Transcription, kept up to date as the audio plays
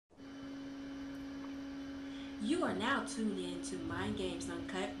You are now tuned in to Mind Games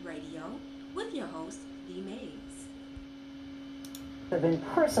Uncut Radio with your host, D Mays. Have been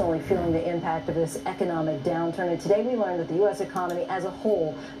personally feeling the impact of this economic downturn, and today we learned that the U.S. economy as a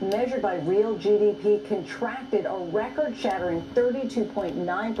whole, measured by real GDP, contracted a record-shattering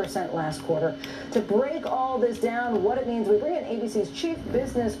 32.9% last quarter. To break all this down, what it means, we bring in ABC's chief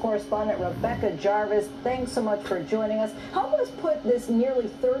business correspondent, Rebecca Jarvis. Thanks so much for joining us. Help us put this nearly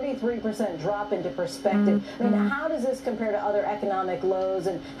 33% drop into perspective. I mean, how does this compare to other economic lows,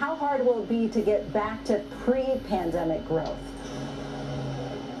 and how hard will it be to get back to pre-pandemic growth?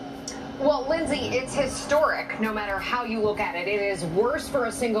 Well, Lindsay, it's historic no matter how you look at it. It is worse for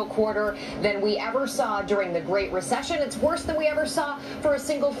a single quarter than we ever saw during the Great Recession. It's worse than we ever saw for a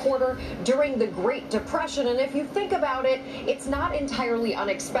single quarter during the Great Depression. And if you think about it, it's not entirely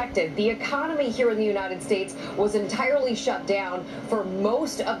unexpected. The economy here in the United States was entirely shut down for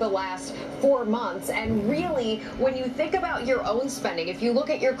most of the last 4 months. And really, when you think about your own spending, if you look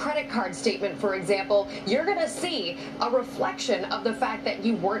at your credit card statement, for example, you're going to see a reflection of the fact that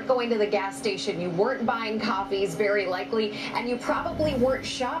you weren't going to the gas station, you weren't buying coffees very likely, and you probably weren't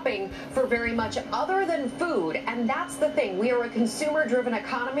shopping for very much other than food. And that's the thing. We are a consumer-driven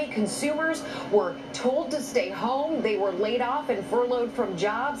economy. Consumers were told to stay home. They were laid off and furloughed from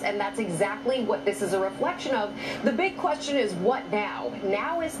jobs, and that's exactly what this is a reflection of. The big question is, what now?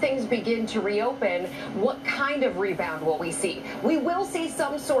 Now as things begin to reopen, what kind of rebound will we see? We will see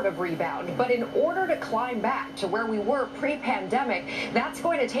some sort of rebound, but in order to climb back to where we were pre-pandemic, that's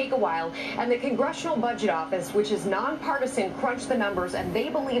going to take a while. And the Congressional Budget Office, which is nonpartisan, crunched the numbers, and they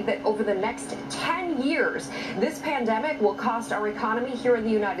believe that over the next 10 years, this pandemic will cost our economy here in the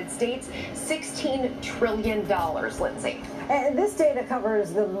United States $16 trillion, Lindsay. And this data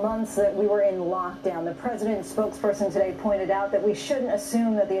covers the months that we were in lockdown. The president's spokesperson today pointed out that we shouldn't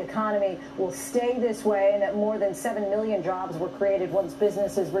assume that the economy will stay this way and that more than 7 million jobs were created once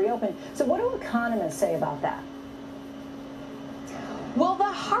businesses reopened. So what do economists say about that? Well, the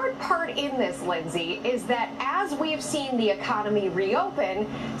hard part in this, Lindsay, is that as we've seen the economy reopen,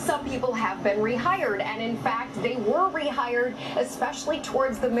 some people have been rehired. And in fact, they were rehired, especially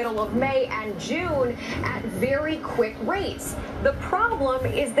towards the middle of May and June, at very quick rates. The problem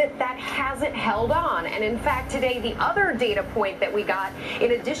is that that hasn't held on. And in fact, today, the other data point that we got,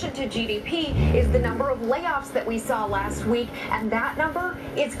 in addition to GDP, is the number of layoffs that we saw last week. And that number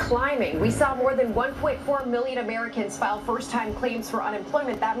is climbing. We saw more than 1.4 million Americans file first-time claims for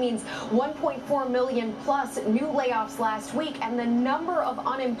unemployment. That means 1.4 million plus new layoffs last week, and the number of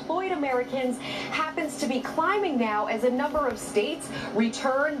unemployed Americans happens to be climbing now as a number of states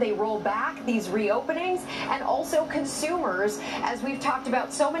return, they roll back these reopenings, and also consumers, as we've talked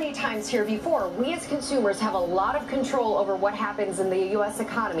about so many times here before, we as consumers have a lot of control over what happens in the U.S.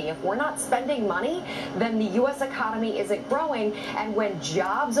 economy. If we're not spending money, then the U.S. economy isn't growing, and when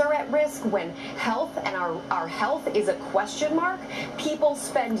jobs are at risk, when health and our health is a question mark, people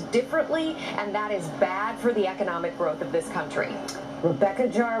spend differently, and that is bad for the economic growth of this country. Rebecca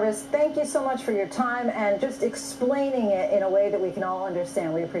Jarvis, thank you so much for your time and just explaining it in a way that we can all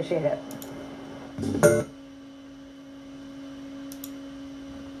understand. We appreciate it.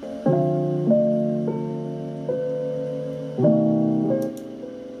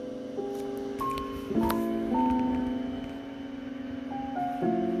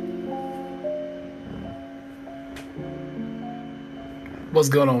 What's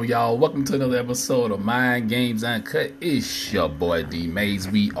going on, y'all? Welcome to another episode of Mind Games Uncut. It's your boy D Mays.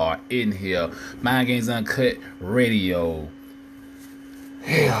 We are in here, Mind Games Uncut Radio.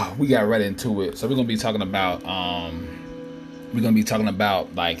 Yeah, we got right into it. So we're gonna be talking about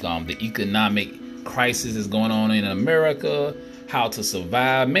the economic crisis that's going on in America, how to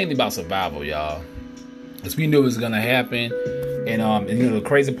survive, mainly about survival, y'all. Because we knew it was gonna happen, and you know the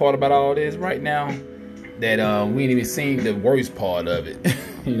crazy part about all this right now, that we ain't even seen the worst part of it.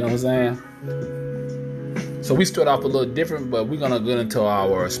 You know what I'm saying? So we start off a little different, but we're gonna get into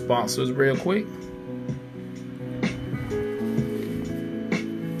our sponsors real quick.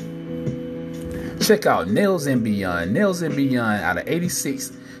 Check out Nails and Beyond. Nails and Beyond out of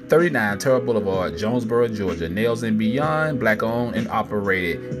 8639 Terra Boulevard, Jonesboro, Georgia. Nails and Beyond, black owned and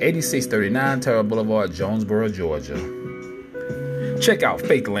operated. 8639 Terra Boulevard, Jonesboro, Georgia. Check out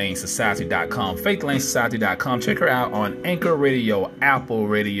FakeLaneSociety.com. FakeLaneSociety.com. Check her out on Anchor Radio, Apple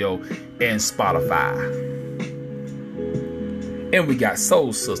Radio, and Spotify. And we got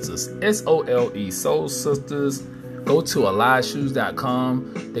Soul Sisters. SOLE, Soul Sisters. Go to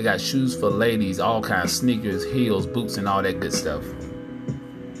AliveShoes.com. They got shoes for ladies, all kinds of sneakers, heels, boots, and all that good stuff.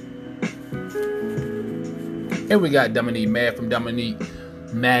 And we got Dominique Mad from Dominique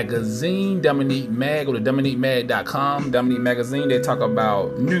Magazine, Dominique Mag, go to DominiqueMag.com. Dominique Magazine, they talk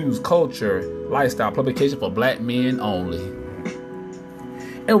about news, culture, lifestyle, publication for black men only.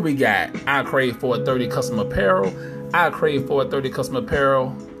 And we got I Crave 430 Custom Apparel. I Crave 430 Custom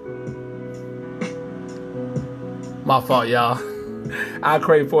Apparel. My fault, y'all. I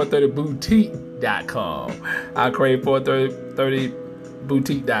Crave 430 Boutique.com. I Crave 430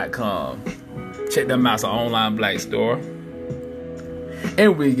 Boutique.com. Check them out. It's an online black store.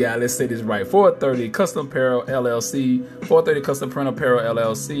 And we got, let's say this right, 430 Custom Apparel LLC. 430 Custom Print Apparel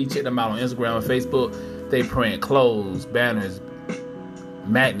LLC. Check them out on Instagram and Facebook. They print clothes, banners,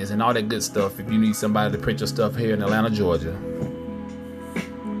 magnets, and all that good stuff if you need somebody to print your stuff here in Atlanta, Georgia.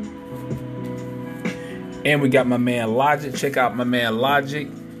 And we got my man Logic. Check out my man Logic.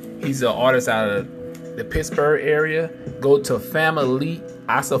 He's an artist out of the Pittsburgh area. Go to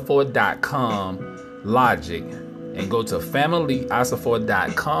FamilyIsafor.com, Logic, and go to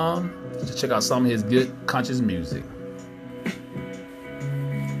FamilyIsafor.com to check out some of his good conscious music.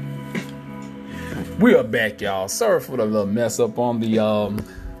 We are back, y'all. Sorry for the little mess up on the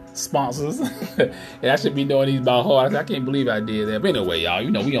sponsors. And I should be doing these about hard. I can't believe I did that. But anyway, y'all, you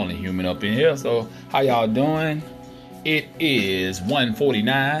know we only human up in here. So how y'all doing? It is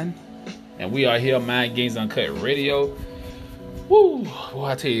 1:49, and we are here on Mind Games Uncut Radio. Woo! Well,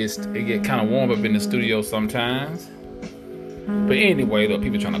 I tell you, it get kind of warm up in the studio sometimes. But anyway, though,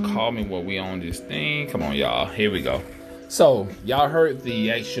 people trying to call me while we on this thing. Come on, y'all. Here we go. So y'all heard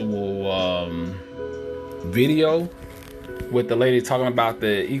the actual video with the lady talking about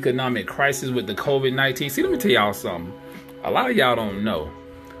the economic crisis with the COVID-19. See, let me tell y'all something. A lot of y'all don't know.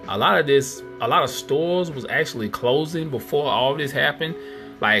 A lot of stores was actually closing before all this happened.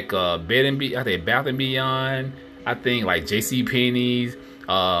 Like Bath and Beyond. I think like JCPenney's.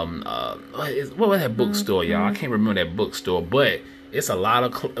 What was that bookstore, y'all? I can't remember that bookstore, but it's a lot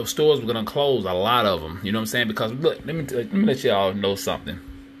of stores were gonna close. A lot of them. You know what I'm saying? Because look, let me let y'all know something.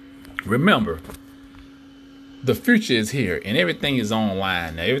 Remember, the future is here, and everything is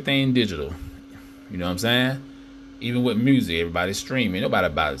online now. Everything digital. You know what I'm saying? Even with music, everybody's streaming. Nobody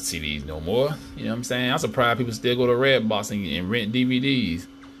buys CDs no more. You know what I'm saying? I'm surprised people still go to Redbox and rent DVDs.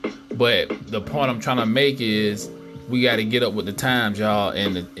 But the point I'm trying to make is we got to get up with the times, y'all.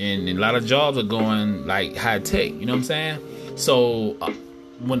 And a lot of jobs are going like high tech. You know what I'm saying? So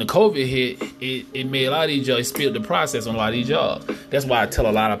when the COVID hit, it made a lot of these jobs, it spilled the process on a lot of these jobs. That's why I tell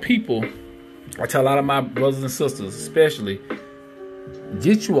a lot of people, I tell a lot of my brothers and sisters especially,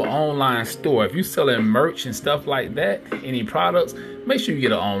 get you an online store. If you're selling merch and stuff like that, any products, make sure you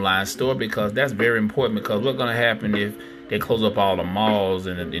get an online store, because that's very important. Because what's going to happen if they close up all the malls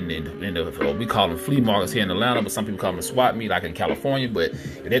and the we call them flea markets here in Atlanta, but some people call them swap meet like in California. But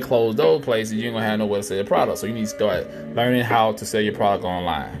if they close those places, you ain't going to have nowhere to sell your product. So you need to start learning how to sell your product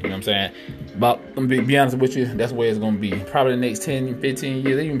online. You know what I'm saying? But I'm going to be honest with you, that's where it's going to be. Probably the next 10, 15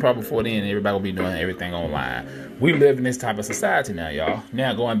 years, even probably before then, everybody will be doing everything online. We live in this type of society now, y'all.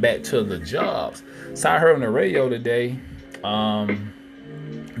 Now going back to the jobs. So I heard on the radio today,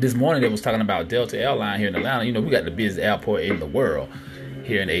 this morning they was talking about Delta Airline here in Atlanta. You know, we got the busiest airport in the world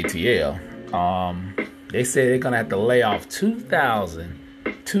here in ATL. They said they're going to have to lay off 2,000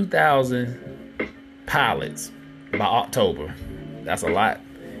 pilots by October. That's a lot.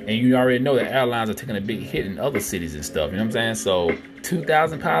 And you already know that airlines are taking a big hit in other cities and stuff. You know what I'm saying? So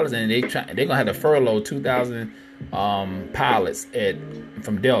 2,000 pilots, and they're going to have to furlough 2,000 pilots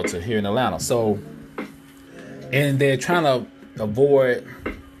from Delta here in Atlanta. So, and they're trying to avoid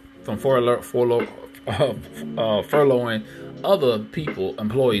from furloughing other people,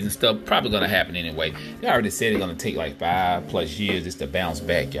 employees and stuff. Probably going to happen anyway. They already said it's going to take like 5+ years just to bounce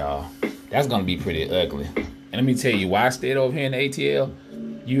back, y'all. That's going to be pretty ugly. And let me tell you why I stayed over here in the ATL.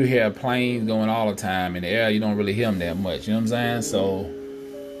 You hear planes going all the time in the air. You don't really hear them that much. You know what I'm saying? So,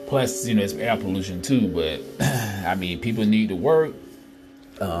 plus, you know, it's air pollution too. But, I mean, people need to work.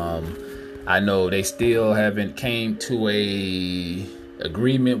 I know they still haven't came to a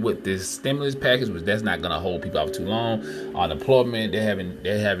agreement with this stimulus package, which that's not going to hold people out too long. Unemployment, they haven't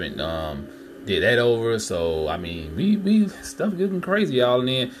did that over. So, I mean, we stuff getting crazy, y'all. And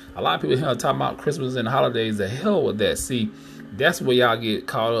then a lot of people here talking about Christmas and holidays. The hell with that. See, that's where y'all get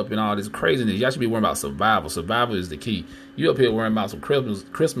caught up in all this craziness. Y'all should be worrying about survival. Survival is the key. You up here worrying about some Christmas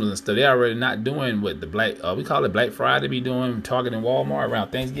and stuff. They already not doing what the we call it Black Friday be doing, Target and Walmart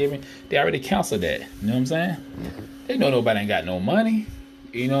around Thanksgiving. They already canceled that. You know what I'm saying? They know nobody ain't got no money.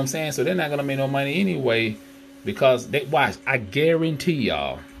 You know what I'm saying? So they're not gonna make no money anyway, because they watch. I guarantee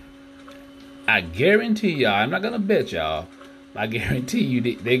y'all. I'm not gonna bet y'all. I guarantee you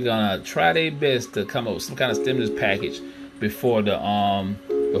they're gonna try their best to come up with some kind of stimulus package before the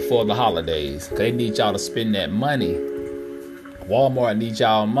holidays. 'Cause they need y'all to spend that money. Walmart needs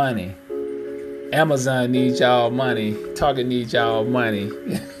y'all money. Amazon needs y'all money. Target needs y'all money.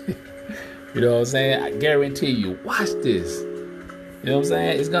 You know what I'm saying? I guarantee you. Watch this. You know what I'm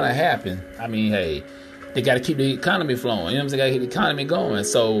saying? It's gonna happen. I mean, hey, they got to keep the economy flowing. You know what I'm saying? Got to keep the economy going.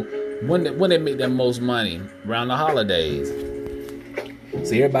 So when they make the most money around the holidays.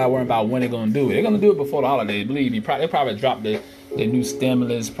 So everybody worrying about when they're gonna do it. They're gonna do it before the holidays. Believe me. They probably drop the new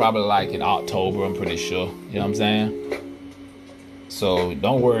stimulus probably like in October. I'm pretty sure. You know what I'm saying? So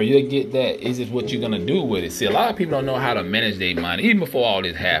don't worry, you'll get that. It's just what you're gonna do with it. See, a lot of people don't know how to manage their money, even before all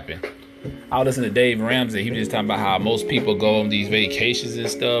this happened. I was listening to Dave Ramsey. He was just talking about how most people go on these vacations and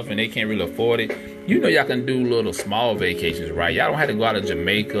stuff, and they can't really afford it. You know, y'all can do little small vacations, right? Y'all don't have to go out to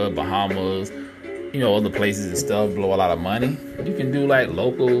Jamaica, Bahamas, other places and stuff, blow a lot of money. You can do like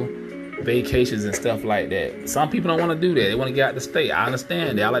local vacations and stuff like that. Some people don't want to do that. They want to get out the state. I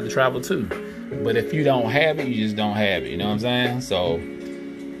understand that. I like to travel too. But if you don't have it, you just don't have it. You know what I'm saying? So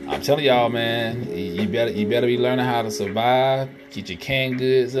I'm telling y'all, man, you better be learning how to survive. Get your canned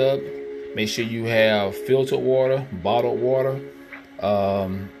goods up. Make sure you have filtered water, bottled water.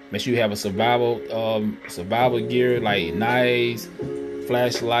 Make sure you have a survival gear like knives,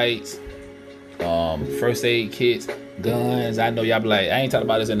 flashlights, first aid kits, guns. I know y'all be like, I ain't talking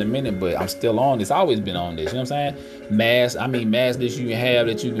about this in a minute, but I'm still on this. I always been on this. You know what I'm saying? Masks. I mean, masks that you can have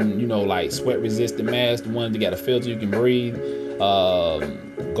that you can, like sweat resistant masks, the ones that got a filter you can breathe.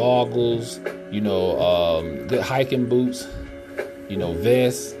 Goggles. Good hiking boots.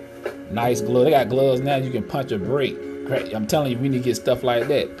 Vests. Nice gloves. They got gloves now. You can punch a break. I'm telling you, we need to get stuff like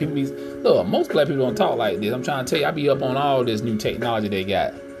that. Most black people don't talk like this. I'm trying to tell you, I be up on all this new technology they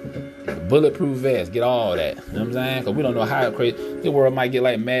got. Bulletproof vest, get all that. You know what I'm saying? Because we don't know how crazy the world might get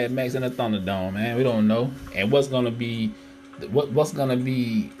like Mad Max in the Thunderdome, man. We don't know. And what's gonna be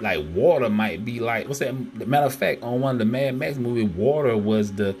like water might be like, what's that? Matter of fact, on one of the Mad Max movies, water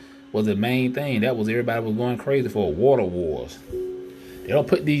was the main thing. That was everybody was going crazy for. Water wars. They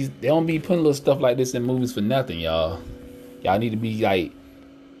don't be putting little stuff like this in movies for nothing, y'all. Y'all need to be like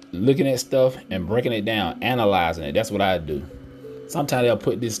looking at stuff and breaking it down, analyzing it. That's what I do. Sometimes they'll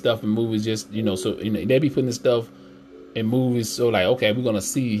put this stuff in movies just, they be putting this stuff in movies so like, okay, we're gonna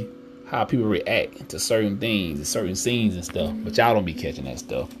see how people react to certain things and certain scenes and stuff. But y'all don't be catching that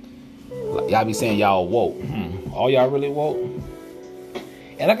stuff. Like, y'all be saying y'all woke. All y'all really woke?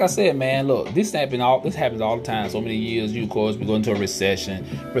 And like I said, man, look, this happens all the time. So many years, of course, we go into a recession.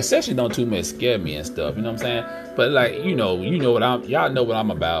 Recession don't too much scare me and stuff. You know what I'm saying? But like, y'all know what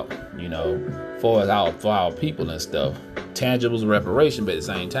I'm about. For our people and stuff. Tangibles reparation, but at the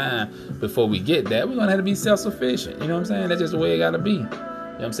same time, before we get that, we're gonna have to be self-sufficient. You know what I'm saying? That's just the way it gotta be. You know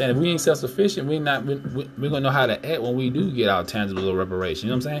what I'm saying? If we ain't self-sufficient, we're gonna know how to act when we do get our tangible reparation.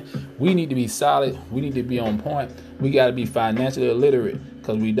 You know what I'm saying? We need to be solid. We need to be on point. We gotta be financially illiterate.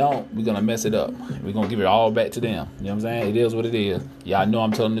 Because we don't, we're going to mess it up. We're going to give it all back to them. You know what I'm saying? It is what it is. Y'all know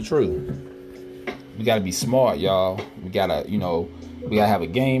I'm telling the truth. We got to be smart, y'all. We got to, we got to have a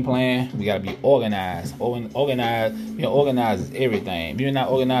game plan. We got to be organized. Organized is everything. If you're not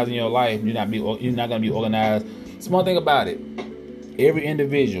organized in your life, you're not going to be organized. Small thing about it, every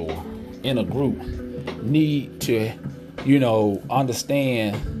individual in a group need to,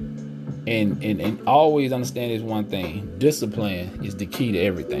 understand and always understand this one thing. Discipline is the key to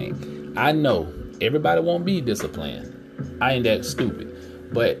everything. I know everybody won't be disciplined. I ain't that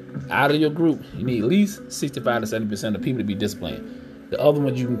stupid. But out of your group, you need at least 65 to 70% of people to be disciplined. The other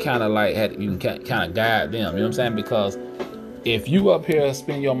ones you can kind of guide them. You know what I'm saying? Because if you up here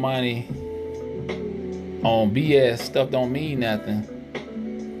spend your money on BS, stuff don't mean nothing.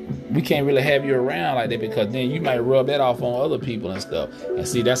 We can't really have you around like that, because then you might rub that off on other people and stuff. And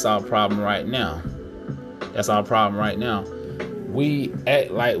see, that's our problem right now. We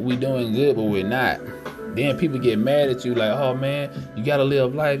act like we doing good, but we're not. Then people get mad at you like, oh man, you gotta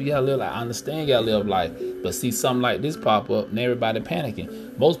live life. I understand you gotta live life. But see something like this pop up and everybody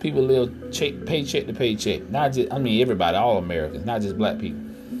panicking. Most people live paycheck to paycheck. Everybody, all Americans, not just black people.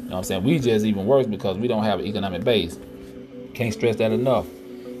 You know what I'm saying? We just even worse because we don't have an economic base. Can't stress that enough.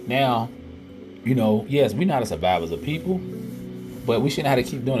 Now, yes, we're not a survivors of people, but we shouldn't have to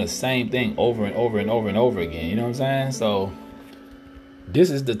keep doing the same thing over and over and over and over again. You know what I'm saying? So this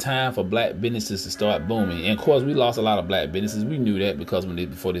is the time for black businesses to start booming. And of course, we lost a lot of black businesses. We knew that because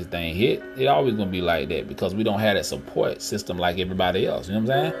before this thing hit, it always gonna be like that because we don't have that support system like everybody else. You know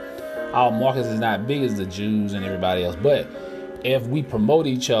what I'm saying? Our markets is not big as the Jews and everybody else, but if we promote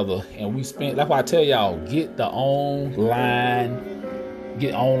each other and we spend, that's why I tell y'all, get the online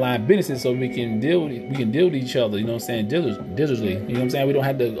get online businesses so we can deal with each other, you know what I'm saying, digitally. You know what I'm saying? We don't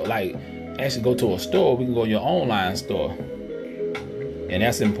have to like actually go to a store. We can go to your online store. And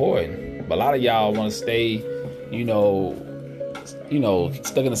that's important. But a lot of y'all want to stay, you know,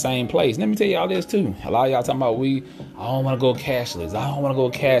 stuck in the same place. Let me tell y'all this too. A lot of y'all talking about I don't want to go cashless.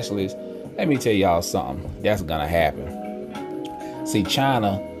 Let me tell y'all something. That's gonna happen. See,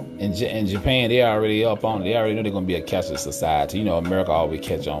 China and Japan, they already up on it. They already know they're gonna be a cashless society. You know, America always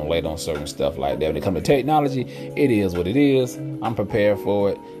catch on late on certain stuff like that. When it comes to technology, it is what it is. I'm prepared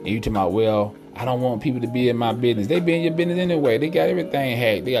for it. And you talking about, well, I don't want people to be in my business. They be in your business anyway. They got everything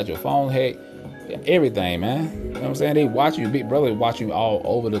hacked. They got your phone hacked. Everything, man. You know what I'm saying? They watch you. Big Brother watch you all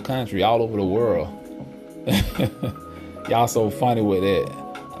over the country, all over the world. Y'all so funny with that.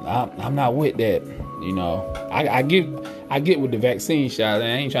 I'm not with that. You know, I get with the vaccine shot. I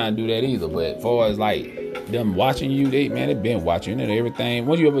ain't trying to do that either. But as far as like them watching you, they've been watching and everything.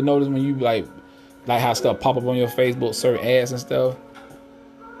 What you ever notice when you like how stuff pop up on your Facebook, certain ads and stuff?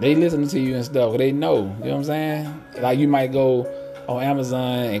 They listening to you and stuff. They know. You know what I'm saying? Like you might go on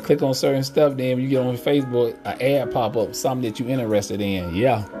Amazon and click on certain stuff. Then when you get on Facebook, an ad pop up, something that you interested in.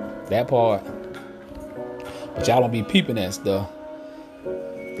 Yeah, that part. But y'all don't be peeping that stuff.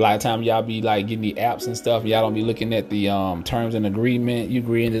 A lot of times y'all be like getting the apps and stuff. Y'all don't be looking at the terms and agreement. You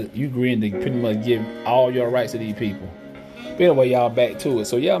agreeing to pretty much give all your rights to these people. But anyway, y'all back to it.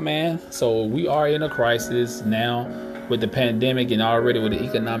 So yeah, man. So we are in a crisis now with the pandemic and already with the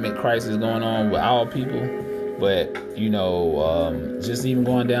economic crisis going on with our people. But you know, just even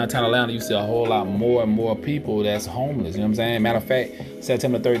going downtown Atlanta, you see a whole lot more and more people that's homeless. You know what I'm saying? Matter of fact,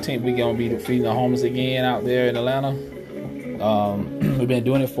 September 13th, we gonna be feeding the homeless again out there in Atlanta. We've been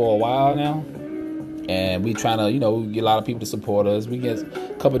doing it for a while now, and we trying to, get a lot of people to support us. We get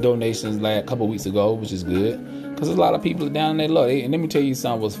a couple of donations a couple of weeks ago, which is good, because there's a lot of people down there. Look, and let me tell you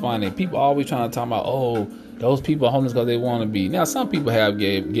something was funny. People always trying to talk about, oh, those people are homeless because they want to be. Now, some people have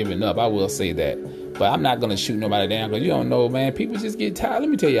given up. I will say that, but I'm not gonna shoot nobody down because you don't know, man. People just get tired. Let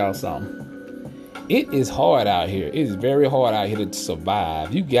me tell y'all something. It is hard out here. It is very hard out here to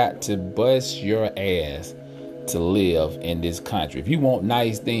survive. You got to bust your ass to live in this country. If you want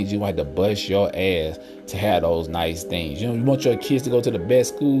nice things, you have to bust your ass to have those nice things. You want your kids to go to the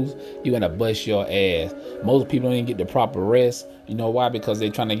best schools, you gotta bust your ass. Most people don't even get the proper rest. You know why? Because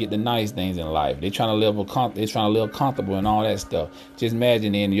they're trying to get the nice things in life. They're trying to live comfortable and all that stuff. Just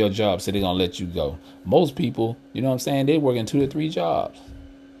imagine in your job, so they're gonna let you go. Most people, you know what I'm saying, they working 2 to 3 jobs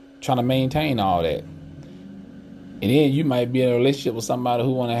trying to maintain all that. And then you might be in a relationship with somebody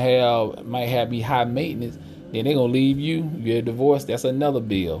who be high maintenance. Then they're going to leave you. You get a divorce. That's another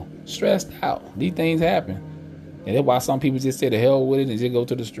bill. Stressed out. These things happen. And that's why some people just say the hell with it and just go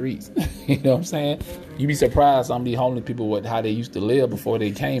to the streets. You know what I'm saying? You be surprised some of these homeless people, how they used to live before they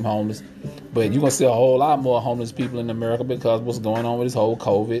became homeless. But you're going to see a whole lot more homeless people in America because what's going on with this whole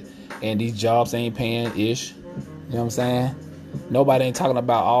COVID. And these jobs ain't paying ish. You know what I'm saying? Nobody ain't talking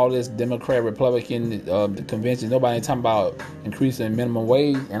about all this Democrat, Republican convention. Nobody ain't talking about increasing minimum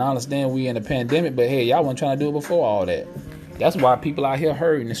wage. And I understand we in a pandemic, but hey, y'all weren't trying to do it before all that. That's why people out here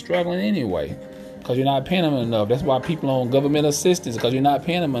hurting and struggling anyway, because you're not paying them enough. That's why people on government assistance, because you're not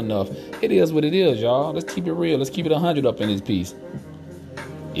paying them enough. It is what it is, y'all. Let's keep it real. Let's keep it 100 up in this piece.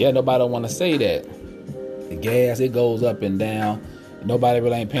 Yeah, nobody don't want to say that. The gas, it goes up and down. Nobody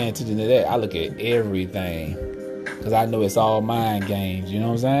really ain't paying attention to that. I look at everything, because I know it's all mind games, you know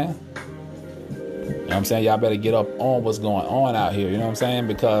what I'm saying? You know what I'm saying? Y'all better get up on what's going on out here, you know what I'm saying?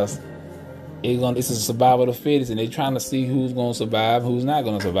 Because it's a survival of the fittest, and they're trying to see who's going to survive, who's not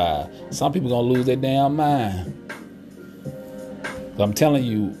going to survive. Some people going to lose their damn mind. But I'm telling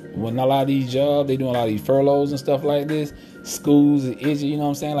you, when a lot of these jobs, they doing a lot of these furloughs and stuff like this, schools are itchy, you know what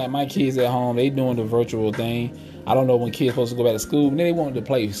I'm saying? Like my kids at home, they doing the virtual thing. I don't know when kids supposed to go back to school, but then they wanted to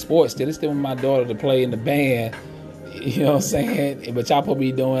play sports still. They still want my daughter to play in the band. You know what I'm saying? But y'all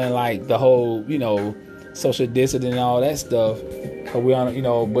probably be doing like the whole, social distancing and all that stuff. But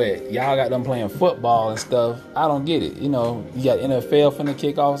but y'all got them playing football and stuff. I don't get it. You got NFL finna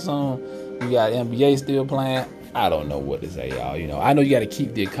kick off soon. You got NBA still playing. I don't know what to say, y'all. I know you got to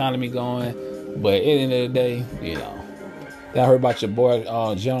keep the economy going, but at the end of the day, I heard about your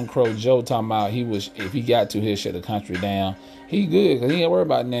boy, Jim Crow Joe, talking about if he got to, he'll shut the country down. He good, because he ain't worried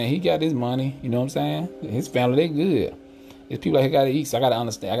about that. He got his money, you know what I'm saying? His family, they good. There's people like he got to eat, so I got to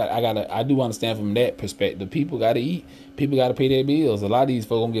understand. I do understand from that perspective. People got to eat. People got to pay their bills. A lot of these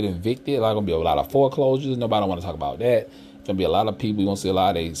folks going to get evicted. Like, going to be a lot of foreclosures. Nobody want to talk about that. There's going to be a lot of people. You're going to see a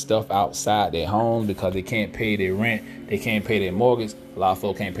lot of their stuff outside their homes because they can't pay their rent. They can't pay their mortgage. A lot of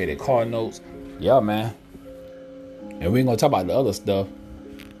folks can't pay their car notes. Yeah, man. And we ain't going to talk about the other stuff.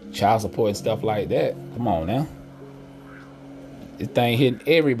 child support and stuff like that. Come on now. This thing hitting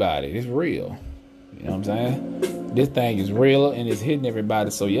everybody. It's real. You know what I'm saying? This thing is real and it's hitting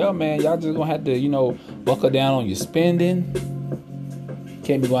everybody. So, yeah, man, y'all just gonna have to, buckle down on your spending.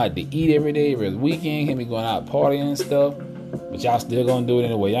 Can't be going out to eat every day, every weekend. Can't be going out partying and stuff. But y'all still gonna do it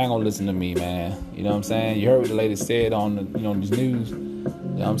anyway. Y'all ain't gonna listen to me, man. You know what I'm saying? You heard what the lady said on the, this news. You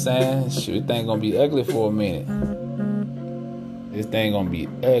know what I'm saying? Sure, this thing gonna be ugly for a minute. This thing gonna be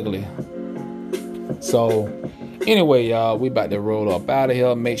ugly. So, anyway, y'all, we about to roll up out of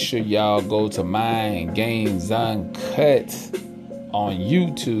here. Make sure y'all go to Mind Games Uncut on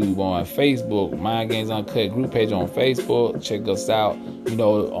YouTube, on Facebook, Mind Games Uncut group page on Facebook. Check us out, on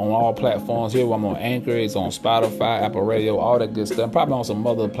all platforms. Here I'm on Anchor, it's on Spotify, Apple Radio, all that good stuff. Probably on some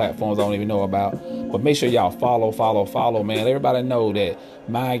other platforms I don't even know about. But make sure y'all follow, man. Everybody know that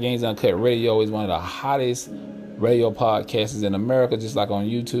Mind Games Uncut Radio is one of the hottest radio podcasts in America, just like on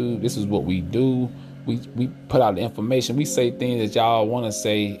YouTube. This is what we do. We put out the information. We say things that y'all want to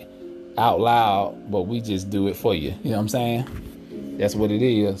say out loud, but we just do it for you. You know what I'm saying? That's what it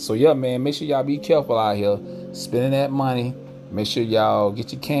is. So, yeah, man, make sure y'all be careful out here spending that money. Make sure y'all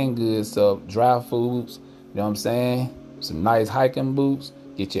get your canned goods up, dry foods, you know what I'm saying? Some nice hiking boots.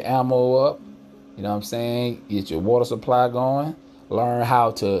 Get your ammo up, you know what I'm saying? Get your water supply going. Learn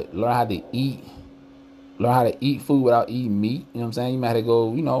how to eat. Learn how to eat food without eating meat. You know what I'm saying? You might have to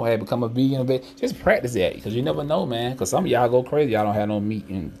go, become a vegan. Just practice that, because you never know, man. Because some of y'all go crazy. Y'all don't have no meat.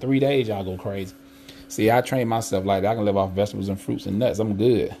 In 3 days, y'all go crazy. See, I train myself like that. I can live off vegetables and fruits and nuts. I'm good.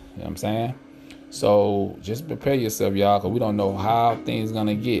 You know what I'm saying? So just prepare yourself, y'all, because we don't know how things going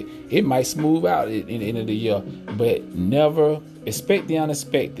to get. It might smooth out in the end of the year, but never expect the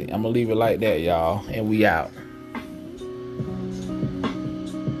unexpected. I'm going to leave it like that, y'all. And we out.